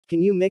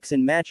Can you mix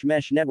and match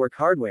mesh network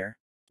hardware?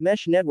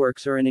 Mesh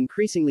networks are an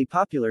increasingly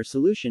popular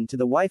solution to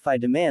the Wi-Fi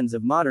demands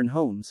of modern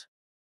homes.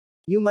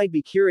 You might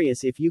be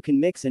curious if you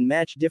can mix and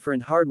match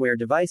different hardware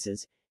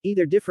devices,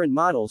 either different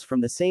models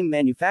from the same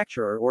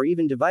manufacturer or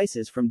even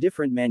devices from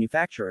different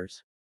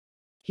manufacturers.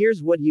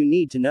 Here's what you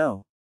need to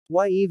know.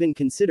 Why even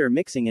consider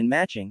mixing and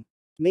matching?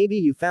 Maybe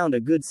you found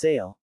a good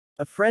sale.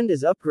 A friend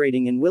is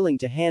upgrading and willing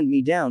to hand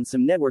me down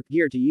some network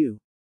gear to you.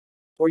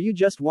 Or you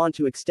just want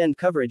to extend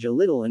coverage a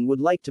little and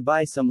would like to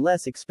buy some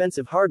less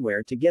expensive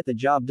hardware to get the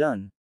job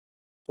done.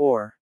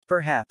 Or,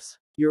 perhaps,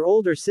 your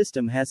older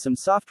system has some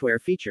software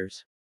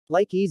features,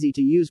 like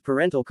easy-to-use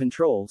parental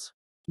controls,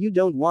 you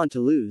don't want to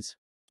lose.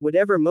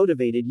 Whatever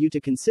motivated you to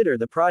consider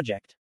the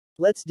project.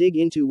 Let's dig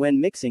into when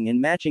mixing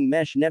and matching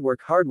mesh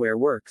network hardware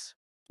works,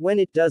 when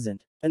it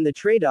doesn't, and the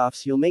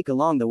trade-offs you'll make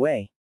along the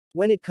way.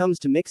 When it comes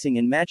to mixing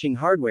and matching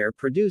hardware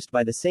produced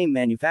by the same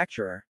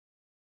manufacturer,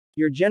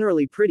 you're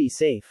generally pretty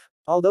safe,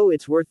 although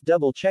it's worth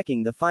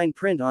double-checking the fine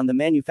print on the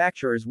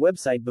manufacturer's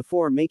website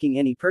before making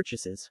any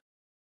purchases.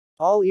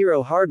 All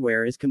Eero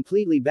hardware is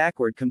completely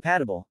backward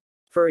compatible.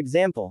 For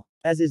example,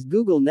 as is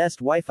Google Nest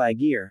Wi-Fi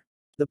gear.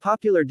 The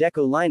popular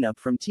Deco lineup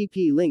from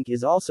TP-Link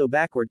is also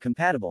backward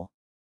compatible.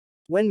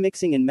 When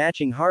mixing and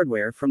matching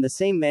hardware from the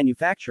same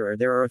manufacturer,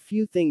 there are a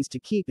few things to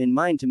keep in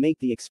mind to make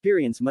the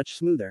experience much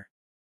smoother.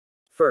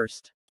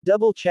 First,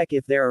 double-check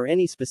if there are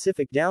any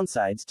specific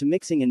downsides to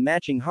mixing and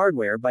matching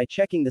hardware by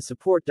checking the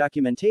support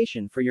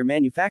documentation for your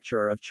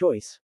manufacturer of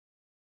choice.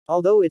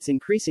 Although it's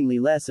increasingly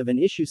less of an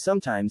issue,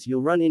 sometimes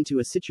you'll run into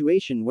a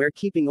situation where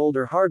keeping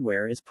older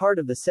hardware as part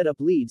of the setup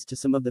leads to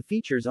some of the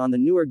features on the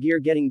newer gear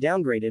getting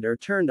downgraded or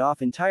turned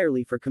off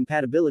entirely for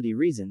compatibility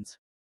reasons.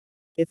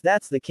 If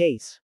that's the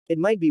case, it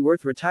might be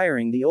worth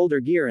retiring the older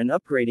gear and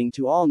upgrading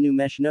to all new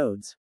mesh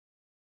nodes.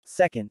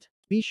 Second,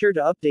 be sure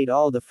to update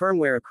all the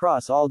firmware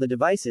across all the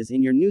devices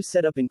in your new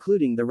setup,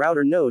 including the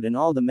router node and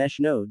all the mesh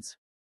nodes.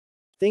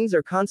 Things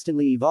are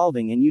constantly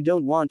evolving and you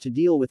don't want to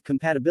deal with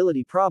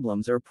compatibility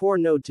problems or poor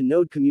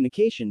node-to-node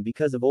communication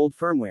because of old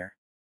firmware.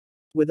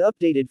 With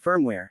updated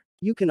firmware,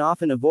 you can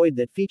often avoid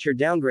that feature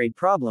downgrade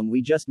problem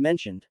we just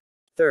mentioned.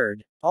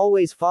 Third,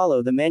 always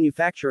follow the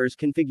manufacturer's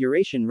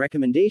configuration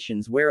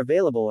recommendations where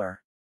available,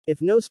 or,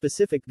 if no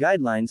specific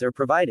guidelines are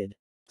provided,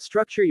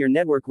 structure your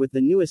network with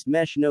the newest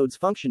mesh nodes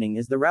functioning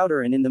as the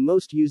router and in the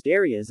most used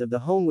areas of the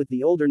home, with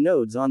the older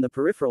nodes on the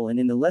peripheral and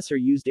in the lesser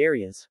used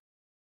areas.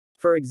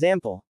 For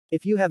example,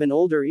 if you have an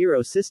older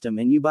Eero system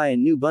and you buy a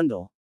new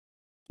bundle,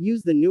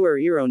 use the newer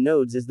Eero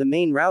nodes as the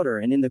main router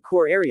and in the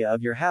core area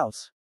of your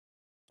house.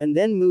 And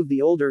then move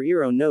the older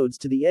Eero nodes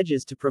to the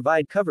edges to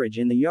provide coverage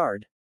in the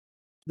yard,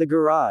 the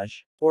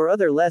garage, or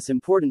other less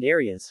important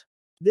areas.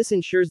 This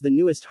ensures the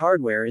newest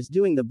hardware is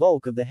doing the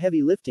bulk of the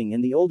heavy lifting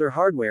and the older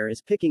hardware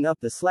is picking up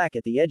the slack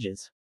at the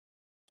edges.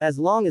 As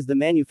long as the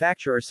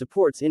manufacturer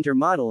supports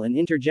inter-model and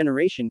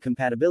intergeneration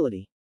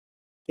compatibility.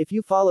 If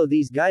you follow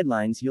these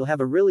guidelines, you'll have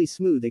a really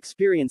smooth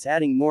experience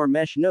adding more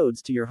mesh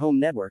nodes to your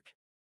home network.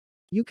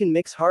 You can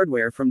mix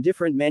hardware from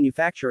different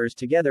manufacturers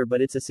together,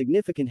 but it's a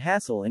significant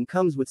hassle and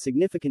comes with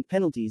significant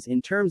penalties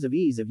in terms of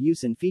ease of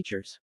use and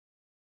features.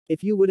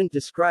 If you wouldn't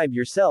describe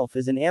yourself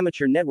as an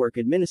amateur network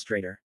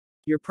administrator,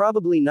 you're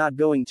probably not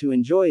going to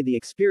enjoy the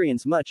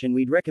experience much, and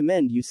we'd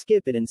recommend you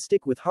skip it and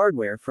stick with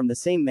hardware from the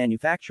same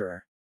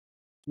manufacturer.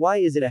 Why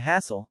is it a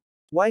hassle?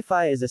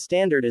 Wi-Fi as a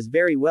standard is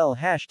very well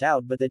hashed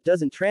out, but that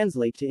doesn't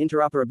translate to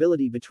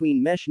interoperability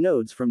between mesh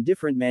nodes from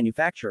different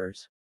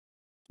manufacturers.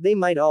 They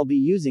might all be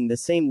using the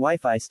same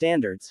Wi-Fi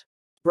standards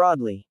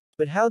broadly,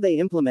 but how they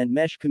implement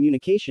mesh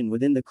communication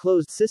within the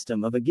closed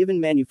system of a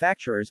given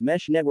manufacturer's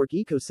mesh network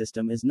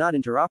ecosystem is not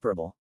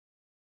interoperable.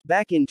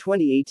 Back in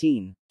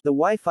 2018, the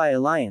Wi-Fi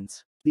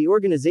Alliance, the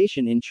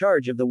organization in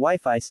charge of the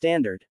Wi-Fi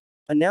standard,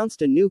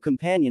 announced a new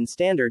companion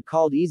standard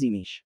called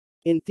EasyMesh.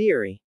 In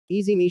theory,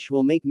 EasyMesh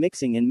will make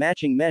mixing and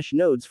matching mesh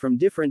nodes from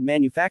different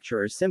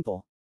manufacturers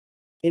simple.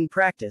 In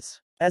practice,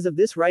 as of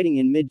this writing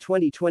in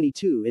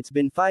mid-2022, it's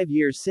been 5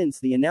 years since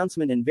the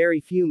announcement, and very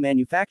few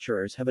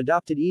manufacturers have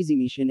adopted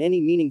EasyMesh in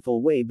any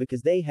meaningful way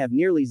because they have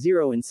nearly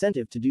zero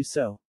incentive to do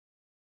so.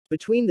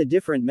 Between the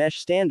different mesh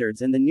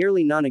standards and the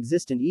nearly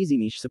non-existent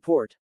EasyMesh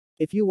support,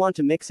 if you want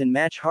to mix and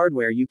match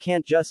hardware, you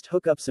can't just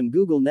hook up some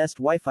Google Nest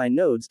Wi-Fi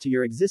nodes to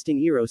your existing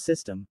Eero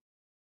system,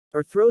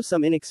 or throw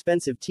some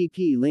inexpensive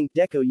TP-Link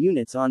Deco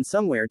units on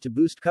somewhere to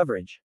boost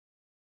coverage.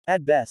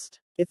 At best,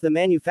 if the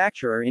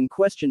manufacturer in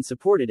question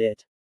supported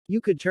it,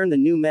 you could turn the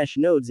new mesh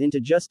nodes into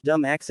just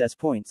dumb access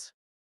points,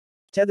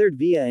 tethered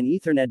via an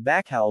Ethernet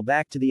backhaul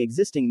back to the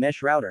existing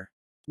mesh router.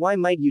 Why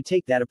might you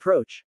take that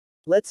approach?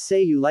 Let's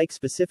say you like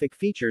specific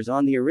features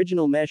on the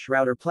original mesh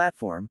router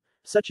platform,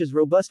 such as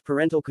robust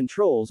parental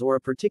controls or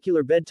a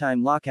particular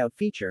bedtime lockout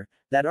feature,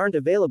 that aren't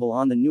available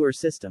on the newer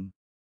system.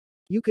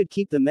 You could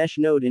keep the mesh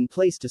node in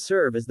place to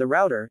serve as the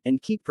router,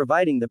 and keep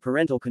providing the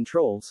parental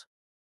controls,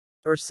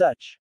 or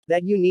such,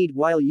 that you need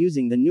while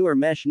using the newer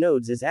mesh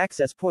nodes as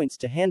access points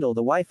to handle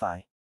the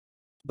Wi-Fi.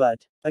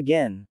 But,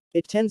 again,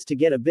 it tends to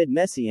get a bit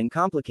messy and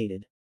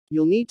complicated.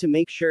 You'll need to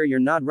make sure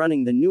you're not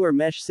running the newer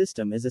mesh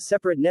system as a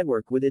separate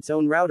network with its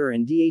own router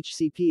and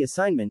DHCP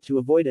assignment to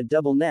avoid a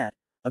double NAT,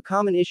 a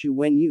common issue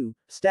when you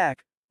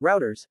stack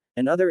routers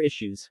and other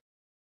issues.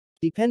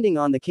 Depending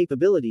on the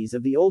capabilities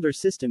of the older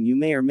system, you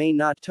may or may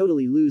not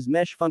totally lose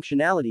mesh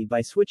functionality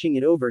by switching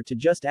it over to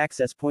just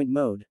access point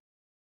mode.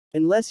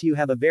 Unless you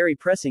have a very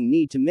pressing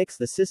need to mix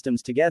the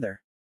systems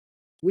together.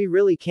 We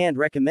really can't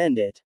recommend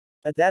it.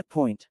 At that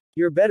point,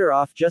 you're better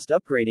off just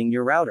upgrading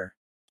your router.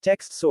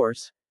 Text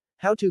source: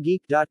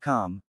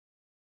 howtogeek.com.